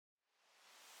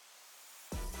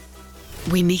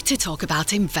We need to talk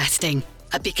about investing,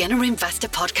 a beginner investor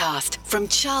podcast from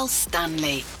Charles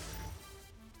Stanley.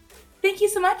 Thank you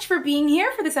so much for being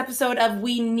here for this episode of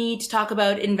We Need to Talk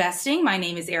About Investing. My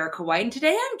name is Erica White, and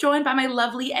today I'm joined by my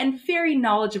lovely and very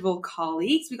knowledgeable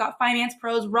colleagues. We got finance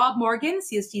pros Rob Morgan,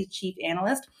 CST's chief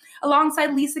analyst,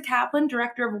 alongside Lisa Kaplan,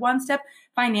 director of One Step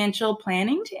Financial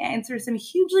Planning, to answer some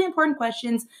hugely important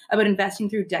questions about investing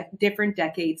through different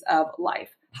decades of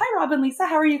life. Hi, Rob and Lisa.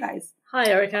 How are you guys? Hi,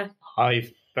 Erica. Hi,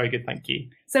 very good, thank you.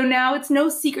 So now it's no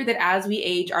secret that as we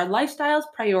age, our lifestyles,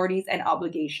 priorities, and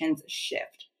obligations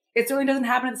shift. It certainly doesn't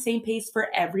happen at the same pace for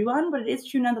everyone, but it is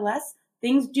true nonetheless.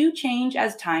 Things do change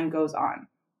as time goes on.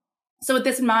 So with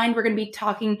this in mind, we're going to be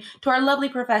talking to our lovely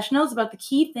professionals about the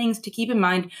key things to keep in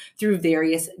mind through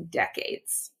various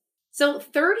decades. So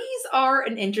 30s are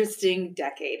an interesting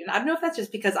decade. And I don't know if that's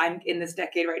just because I'm in this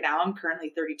decade right now. I'm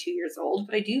currently 32 years old,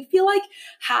 but I do feel like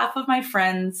half of my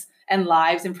friends and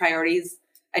lives and priorities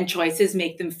and choices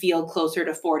make them feel closer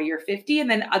to 40 or 50.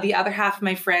 And then the other half of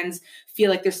my friends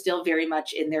feel like they're still very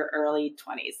much in their early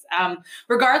 20s.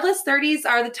 Regardless, 30s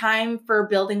are the time for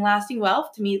building lasting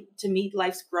wealth to meet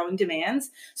life's growing demands.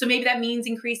 So maybe that means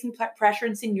increasing pressure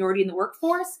and seniority in the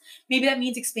workforce. Maybe that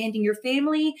means expanding your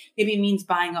family. Maybe it means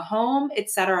buying a home, et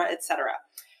cetera, et cetera.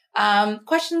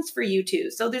 Questions for you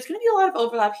too. So there's going to be a lot of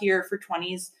overlap here for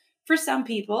 20s for some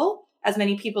people, as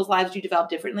many people's lives do develop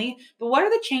differently. But what are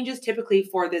the changes typically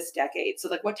for this decade? So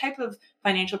like what type of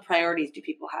financial priorities do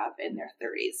people have in their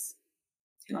 30s?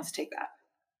 Who wants to take that?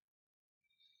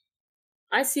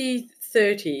 I see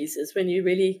 30s as when you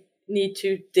really need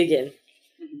to dig in.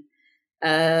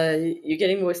 You're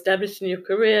getting more established in your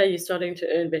career. You're starting to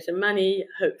earn better money,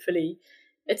 hopefully.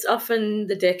 It's often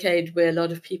the decade where a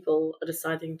lot of people are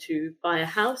deciding to buy a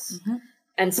house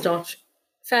and start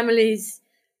families.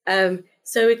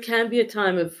 So it can be a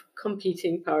time of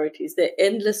competing priorities. There are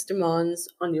endless demands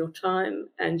on your time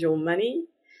and your money,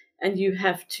 and you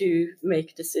have to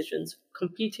make decisions.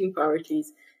 Competing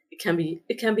priorities, it can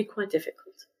be quite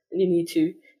difficult, and you need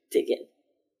to dig in.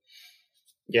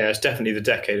 Yeah, it's definitely the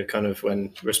decade of kind of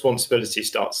when responsibility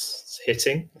starts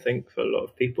hitting, I think, for a lot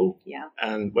of people. Yeah.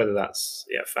 And whether that's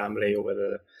family or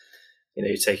whether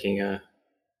you're taking a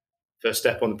first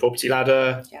step on the property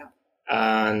ladder. Yeah.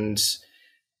 And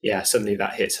suddenly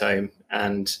that hits home.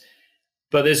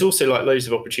 But there's also like loads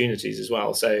of opportunities as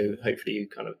well. So hopefully you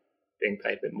kind of being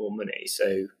paid a bit more money.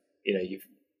 So,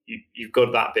 you've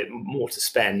got that bit more to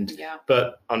spend. Yeah.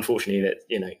 But unfortunately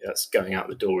that's going out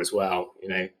the door as well.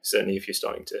 Certainly if you're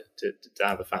starting to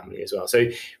have a family as well. So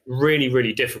really,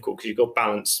 really difficult because you've got to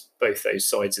balance both those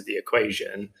sides of the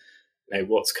equation.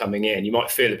 What's coming in. You might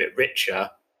feel a bit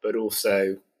richer, but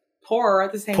also poorer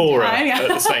at the same time. Yeah. At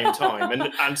the same time.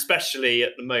 And especially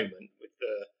at the moment with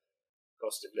the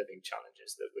cost of living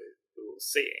challenges that we're all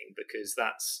seeing, because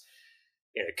that's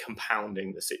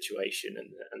compounding the situation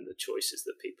and the choices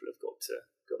that people have got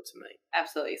to make.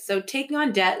 Absolutely. So taking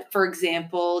on debt, for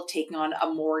example, taking on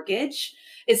a mortgage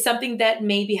is something that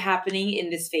may be happening in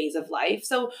this phase of life.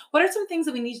 So what are some things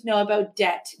that we need to know about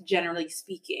debt, generally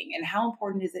speaking, and how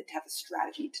important is it to have a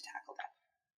strategy to tackle that?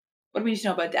 What do we need to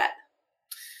know about debt?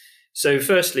 So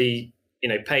firstly,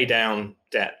 pay down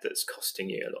debt that's costing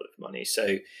you a lot of money.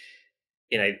 So,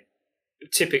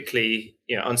 typically,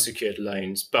 unsecured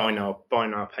loans, buy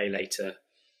now, pay later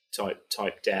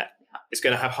type debt is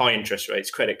going to have high interest rates,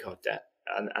 credit card debt,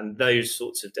 and those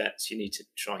sorts of debts you need to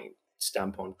try and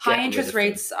stamp on. High interest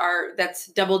rates that's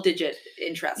double digit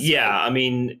interest. Yeah, right? I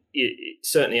mean,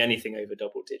 certainly anything over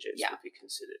double digits would be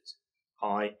considered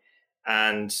high.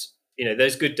 And,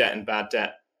 there's good debt and bad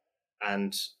debt.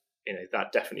 And,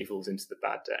 that definitely falls into the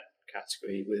bad debt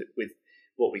category. With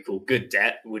what we call good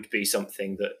debt would be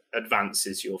something that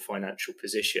advances your financial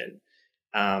position,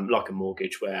 like a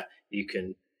mortgage where you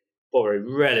can borrow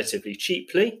relatively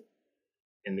cheaply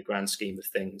in the grand scheme of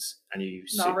things. And you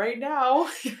not right now.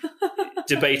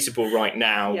 Debatable right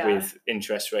now with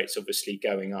interest rates obviously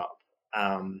going up.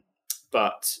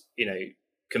 But,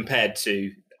 compared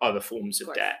to other forms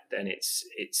of debt, then it's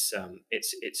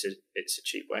a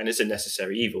cheap way, and it's a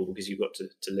necessary evil because you've got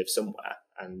to live somewhere,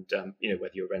 and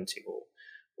whether you're renting or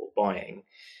buying.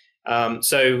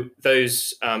 So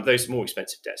those more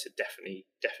expensive debts are definitely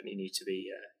need to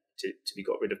be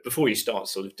got rid of before you start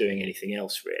sort of doing anything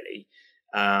else really,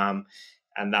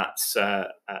 and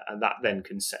that then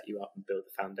can set you up and build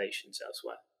the foundations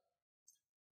elsewhere.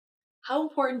 How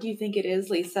important do you think it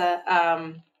is, Lisa,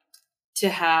 to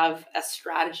have a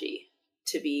strategy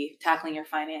to be tackling your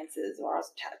finances or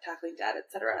also tackling debt,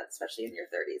 et cetera, especially in your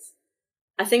 30s?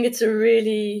 I think it's a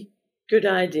really good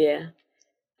idea.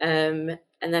 And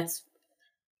that's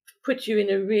put you in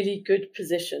a really good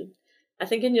position. I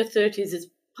think in your 30s is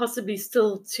possibly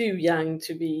still too young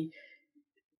to be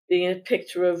being a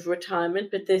picture of retirement,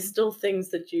 but there's still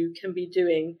things that you can be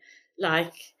doing,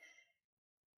 like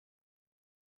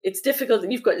it's difficult.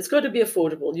 It's got to be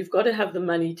affordable. You've got to have the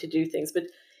money to do things, but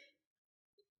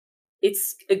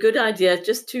it's a good idea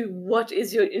just to, what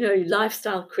is your,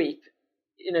 lifestyle creep?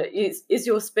 Is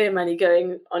your spare money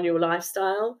going on your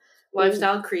lifestyle?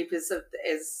 Lifestyle creep is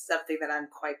something that I'm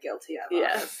quite guilty of,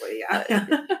 honestly.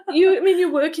 Yeah.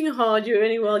 You're working hard, you're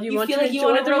earning well, you want feel to like you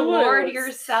enjoy want to the reward rewards.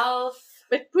 yourself.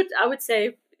 But I would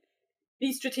say,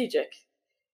 be strategic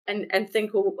and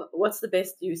think, well, what's the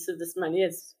best use of this money?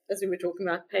 As we were talking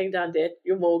about, paying down debt,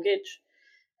 your mortgage,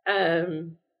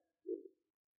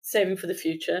 saving for the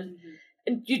future. Mm-hmm.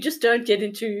 And you just don't get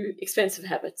into expensive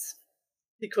habits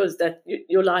because that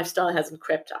your lifestyle hasn't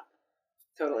crept up.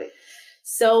 Totally.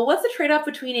 So what's the trade-off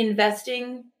between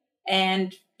investing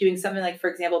and doing something like, for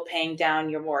example, paying down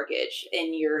your mortgage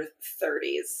in your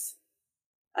 30s?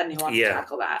 I don't know who wants to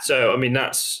tackle that. So, I mean,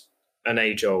 that's an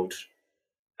age-old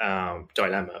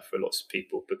dilemma for lots of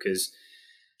people because,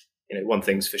 one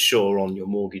thing's for sure, on your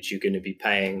mortgage, you're going to be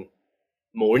paying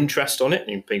more interest on it and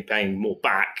you're paying more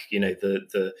back.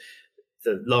 The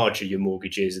larger your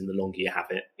mortgage is and the longer you have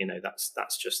it,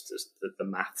 that's just the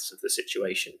maths of the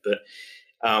situation. But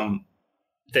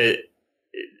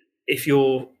if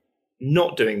you're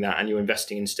not doing that and you're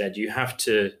investing instead, you have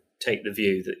to take the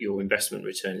view that your investment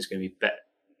return is going to be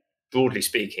broadly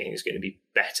speaking, is going to be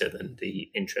better than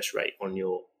the interest rate on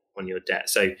your debt.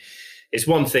 So it's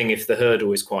one thing if the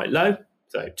hurdle is quite low,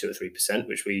 so 2 or 3%,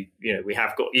 which we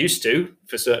have got used to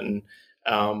for certain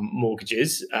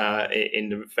mortgages in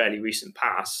the fairly recent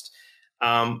past.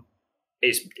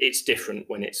 It's different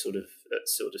when it's sort of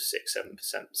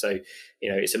 6-7%. So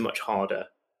it's a much harder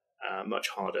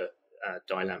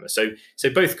dilemma. So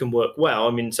both can work well.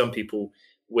 I mean, some people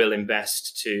will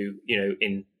invest to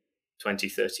in 20,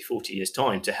 30, 40 years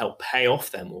time to help pay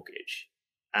off their mortgage,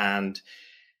 and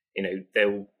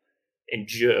they'll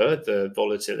endure the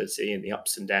volatility and the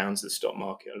ups and downs of the stock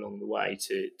market along the way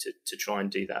to try and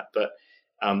do that. But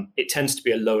it tends to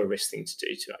be a lower risk thing to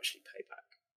do to actually pay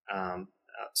back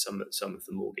some of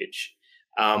the mortgage.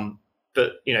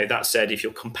 But that said, if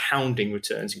you're compounding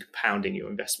returns and compounding your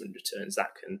investment returns,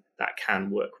 that can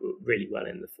work really well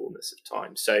in the fullness of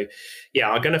time. So,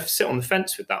 I'm going to sit on the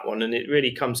fence with that one, and it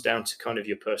really comes down to kind of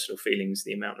your personal feelings,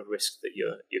 the amount of risk that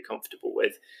you're comfortable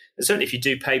with. And certainly, if you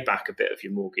do pay back a bit of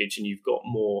your mortgage and you've got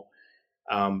more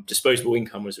disposable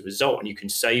income as a result, and you can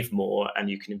save more and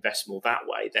you can invest more that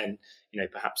way, then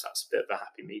perhaps that's a bit of a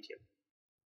happy medium.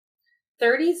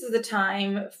 30s is the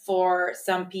time for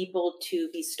some people to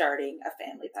be starting a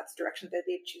family. That's the direction that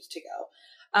they choose to go.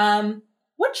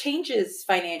 What changes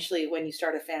financially when you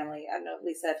start a family? I don't know,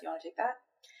 Lisa, if you want to take that.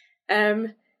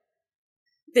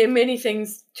 There are many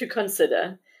things to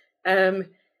consider.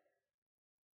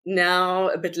 Now,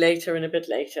 a bit later and a bit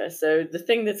later. So the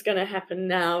thing that's going to happen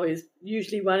now is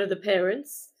usually one of the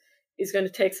parents is going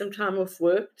to take some time off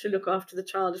work to look after the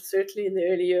child, certainly in the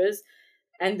early years.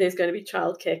 And there's going to be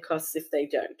childcare costs if they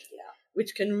don't,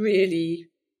 which can really,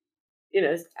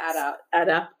 add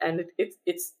up, and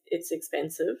it's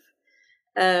expensive.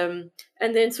 And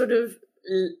then sort of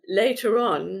later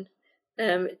on,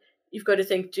 you've got to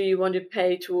think: do you want to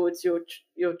pay towards your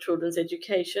children's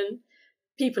education?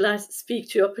 People I speak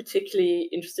to are particularly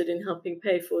interested in helping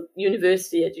pay for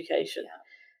university education,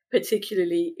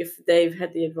 particularly if they've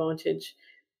had the advantage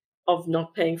of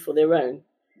not paying for their own,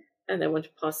 and they want to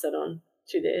pass that on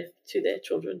to their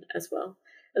children as well.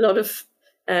 A lot of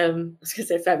I was going to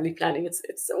say family planning.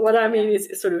 It's what I mean is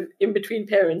sort of in between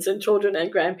parents and children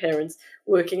and grandparents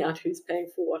working out who's paying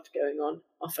for what going on.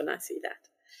 Often I see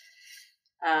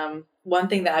that. One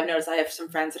thing that I've noticed, I have some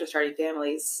friends that are starting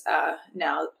families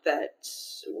now that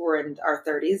we're in our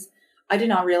 30s. I did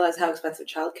not realize how expensive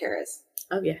childcare is.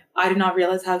 Oh yeah. I did not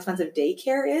realize how expensive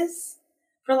daycare is.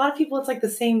 For a lot of people, it's like the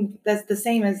same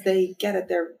as they get at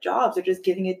their jobs. They're just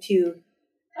giving it to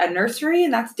a nursery,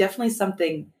 and that's definitely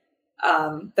something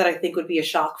that I think would be a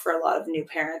shock for a lot of new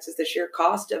parents, is the sheer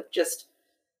cost of just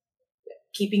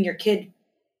keeping your kid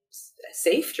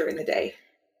safe during the day.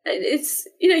 It's,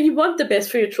 you want the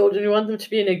best for your children. You want them to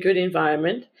be in a good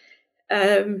environment.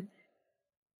 And,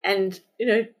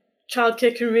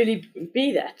 childcare can really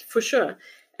be that, for sure.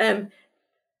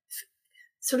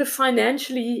 Sort of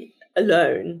financially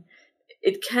alone,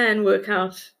 it can work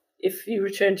out if you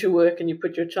return to work and you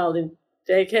put your child in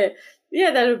daycare.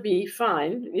 Yeah, that would be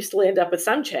fine. You still end up with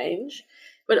some change.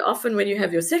 But often when you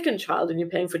have your second child and you're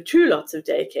paying for 2 lots of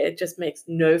daycare, it just makes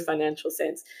no financial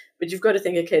sense. But you've got to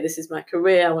think, okay, this is my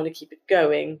career. I want to keep it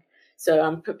going.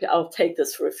 So I'll take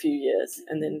this for a few years,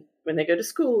 and then when they go to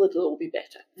school, it'll all be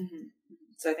better. Mm-hmm.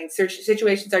 So I think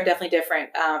situations are definitely different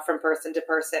from person to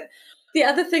person. The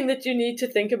other thing that you need to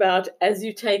think about as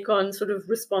you take on sort of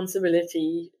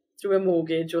responsibility through a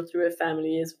mortgage or through a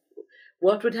family is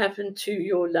what would happen to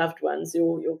your loved ones,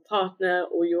 your partner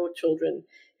or your children,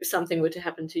 if something were to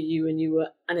happen to you and you were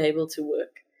unable to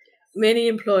work. Many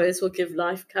employers will give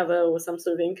life cover or some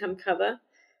sort of income cover,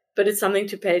 but it's something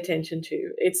to pay attention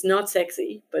to. It's not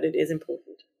sexy, but it is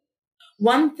important.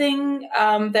 One thing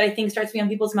that I think starts to be on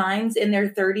people's minds in their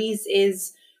 30s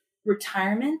is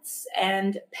retirements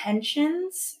and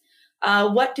pensions.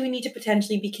 What do we need to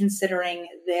potentially be considering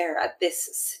there at this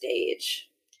stage?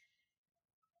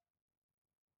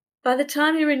 By the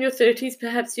time you're in your 30s,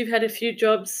 perhaps you've had a few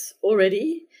jobs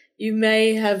already. You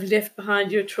may have left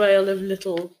behind your trail of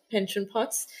little pension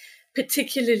pots,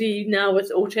 particularly now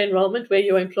with auto-enrollment, where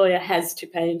your employer has to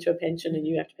pay into a pension and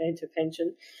you have to pay into a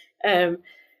pension,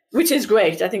 which is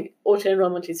great. I think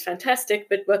auto-enrollment is fantastic,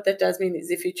 but what that does mean is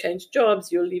if you change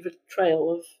jobs, you'll leave a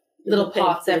trail of little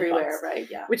pots everywhere, right?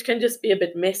 Yeah. Which can just be a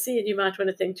bit messy, and you might want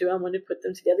to think, do I want to put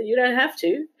them together? You don't have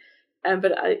to,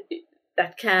 but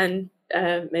that can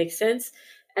make sense.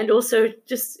 And also,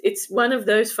 it's one of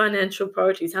those financial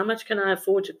priorities. How much can I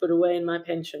afford to put away in my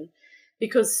pension?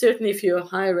 Because certainly if you're a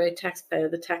higher rate taxpayer,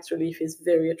 the tax relief is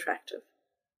very attractive.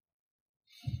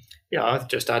 Yeah, I'd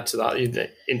just add to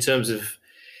that in terms of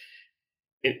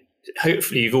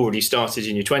hopefully you've already started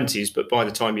in your 20s, but by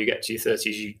the time you get to your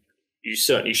 30s, you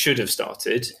certainly should have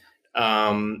started.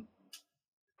 And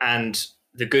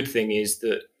the good thing is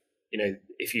that,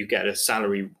 if you get a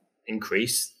salary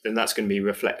increase, then that's going to be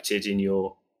reflected in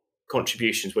your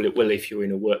contributions. Well, it will if you're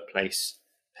in a workplace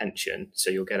pension, so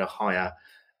you'll get a higher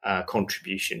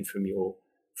contribution from your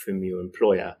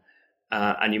employer,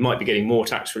 and you might be getting more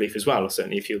tax relief as well.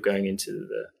 Certainly, if you're going into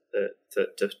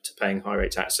to paying high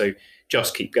rate tax. So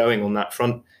just keep going on that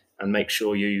front and make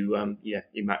sure you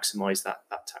maximise that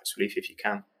tax relief if you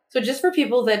can. So just for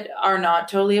people that are not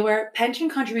totally aware, pension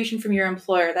contribution from your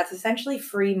employer, that's essentially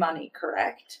free money,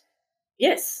 correct?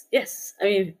 Yes. I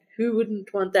mean, who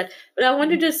wouldn't want that? But I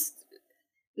want to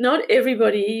not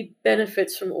everybody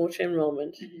benefits from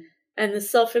auto-enrollment. Mm-hmm. And the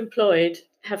self-employed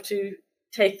have to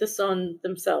take this on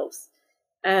themselves.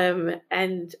 And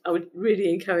I would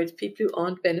really encourage people who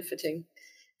aren't benefiting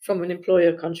from an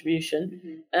employer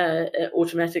contribution,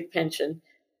 automatic pension,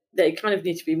 they kind of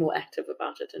need to be more active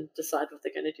about it and decide what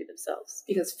they're going to do themselves.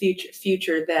 Because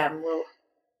future them will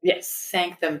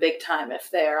thank them big time if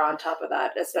they're on top of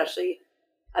that, especially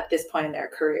at this point in their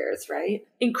careers, right?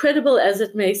 Incredible as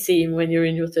it may seem when you're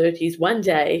in your 30s, one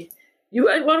day you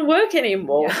won't want to work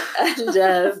anymore.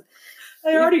 Yeah.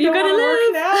 And I already don't want to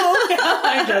work now.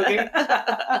 I'm joking.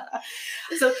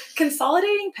 So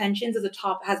consolidating pensions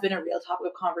has been a real topic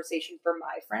of conversation for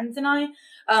my friends and I,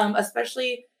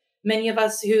 especially many of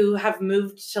us who have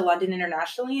moved to London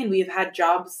internationally, and we've had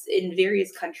jobs in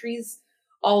various countries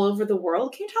all over the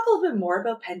world. Can you talk a little bit more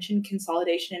about pension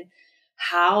consolidation and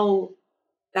how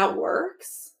that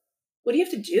works? What do you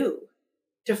have to do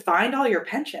to find all your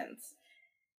pensions?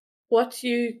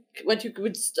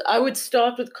 I would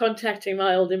start with contacting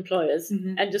my old employers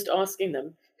and just asking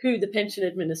them who the pension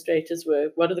administrators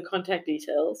were, what are the contact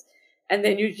details, and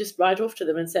then you just write off to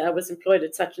them and say, I was employed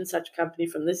at such and such company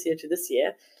from this year to this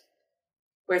year.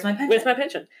 Where's my pension? Where's my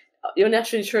pension? Your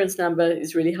national insurance number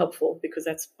is really helpful because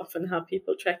that's often how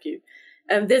people track you.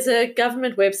 There's a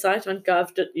government website on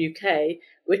gov.uk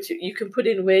which you can put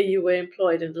in where you were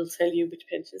employed, and it'll tell you which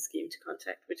pension scheme to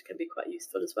contact, which can be quite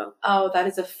useful as well. Oh, that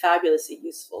is a fabulously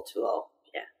useful tool.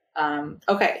 Yeah.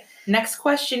 Okay, next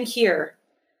question here.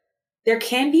 There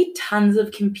can be tons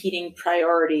of competing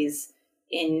priorities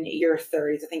in your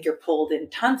 30s. I think you're pulled in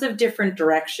tons of different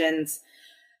directions.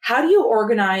 How do you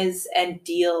organize and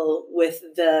deal with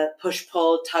the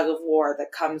push-pull tug-of-war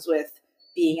that comes with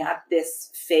being at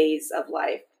this phase of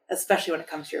life, especially when it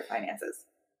comes to your finances?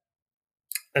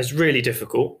 It's really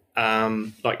difficult.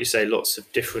 Like you say, lots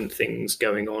of different things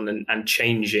going on and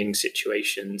changing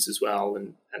situations as well,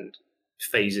 and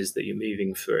phases that you're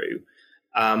moving through.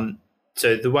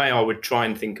 So the way I would try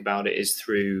and think about it is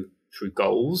through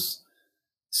goals.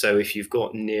 So if you've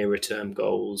got nearer term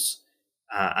goals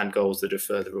and goals that are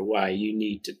further away, you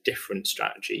need a different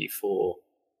strategy for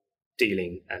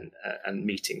dealing and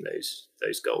meeting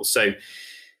those goals. So,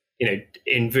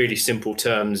 in really simple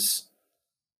terms,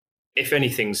 if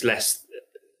anything's less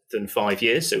than 5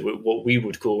 years, so what we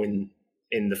would call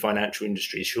in the financial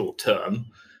industry short term,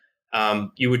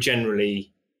 you would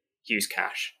generally use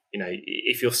cash.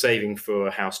 If you're saving for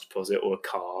a house deposit or a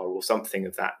car or something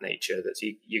of that nature that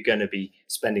you're going to be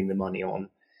spending the money on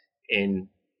in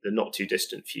the not too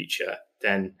distant future,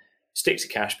 then stick to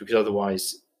cash, because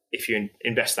otherwise, if you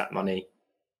invest that money,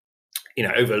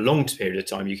 over a long period of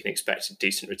time, you can expect a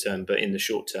decent return, but in the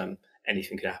short term,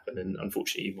 anything could happen. And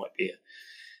unfortunately, you might be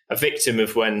a victim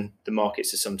of when the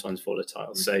markets are sometimes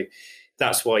volatile. Mm-hmm. So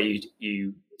that's why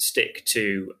you stick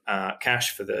to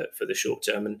cash for the short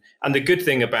term. And the good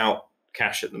thing about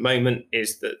cash at the moment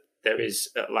is that there is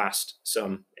at last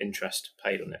some interest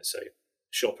paid on it. So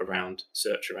shop around,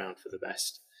 search around for the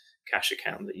best cash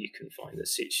account that you can find that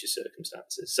suits your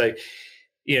circumstances. So,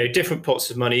 different pots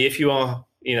of money. If you are,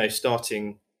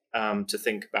 starting to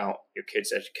think about your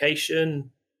kids'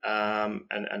 education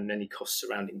and any costs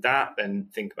surrounding that, then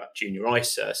think about junior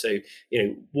ISA. So,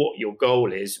 what your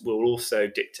goal is will also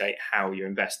dictate how you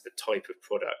invest, the type of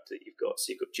product that you've got.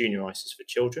 So you've got junior ISAs for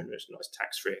children. There's a nice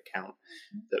tax-free account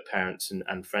that parents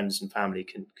and friends and family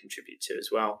can contribute to as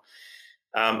well.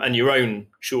 And your own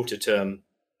shorter term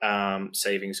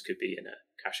savings could be in a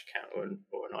cash account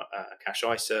or a cash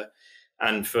ISA.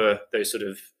 And for those sort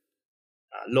of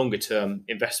longer term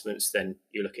investments, then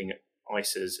you're looking at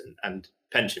ISAs and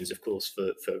pensions, of course,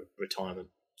 for retirement.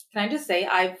 Can I just say,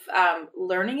 I've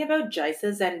learning about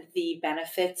JISAs and the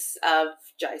benefits of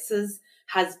JISAs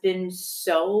has been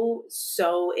so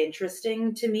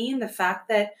interesting to me. And the fact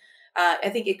that I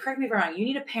think, correct me if I'm wrong, you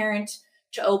need a parent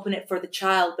to open it for the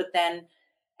child, but then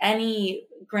any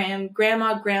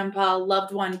grandma, grandpa,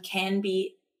 loved one can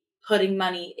be putting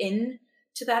money in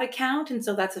to that account. And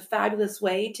so that's a fabulous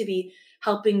way to be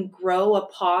helping grow a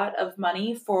pot of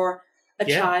money for a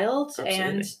child, absolutely.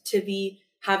 And to be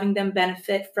having them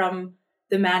benefit from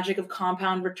the magic of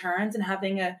compound returns and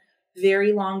having a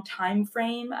very long time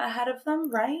frame ahead of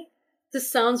them, right?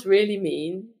 This sounds really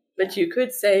mean, but you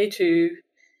could say to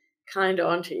kind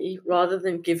auntie, rather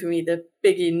than giving me the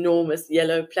big, enormous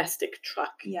yellow plastic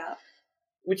truck,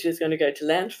 which is going to go to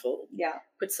landfill,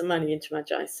 put some money into my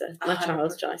JISA, my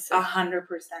child's JISA. 100%.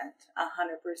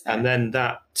 And then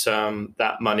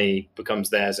that money becomes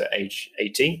theirs at age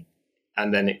 18,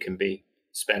 and then it can be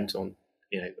spent on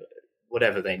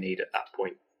whatever they need at that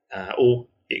point, or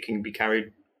it can be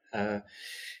carried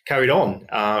on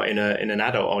in an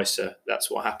adult ISA.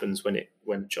 That's what happens when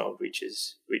the child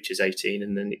reaches 18,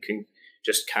 and then it can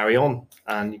just carry on,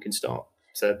 and you can start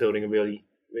building a really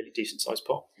decent sized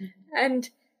pot. And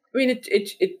I mean,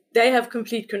 they have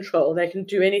complete control. They can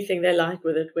do anything they like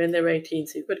with it when they're 18.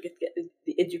 So you've got to get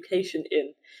the education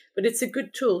in. But it's a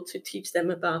good tool to teach them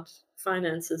about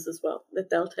finances as well, that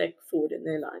they'll take forward in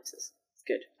their lives. It's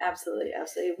good. Absolutely.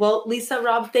 Well, Lisa,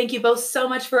 Rob, thank you both so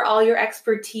much for all your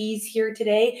expertise here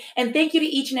today. And thank you to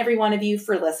each and every one of you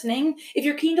for listening. If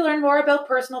you're keen to learn more about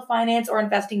personal finance or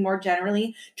investing more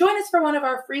generally, join us for one of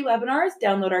our free webinars,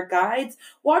 download our guides,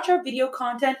 watch our video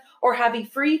content, or have a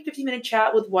free 15-minute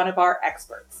chat with one of our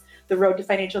experts. The road to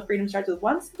financial freedom starts with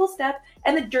one simple step,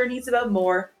 and the journey is about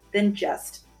more than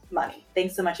just money.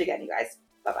 Thanks so much again, you guys.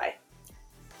 Bye-bye.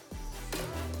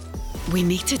 We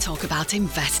need to talk about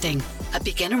investing, a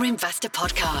beginner investor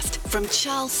podcast from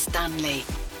Charles Stanley.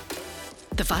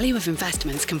 The value of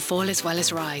investments can fall as well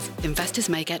as rise. Investors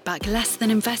may get back less than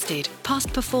invested.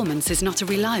 Past performance is not a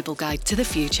reliable guide to the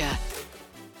future.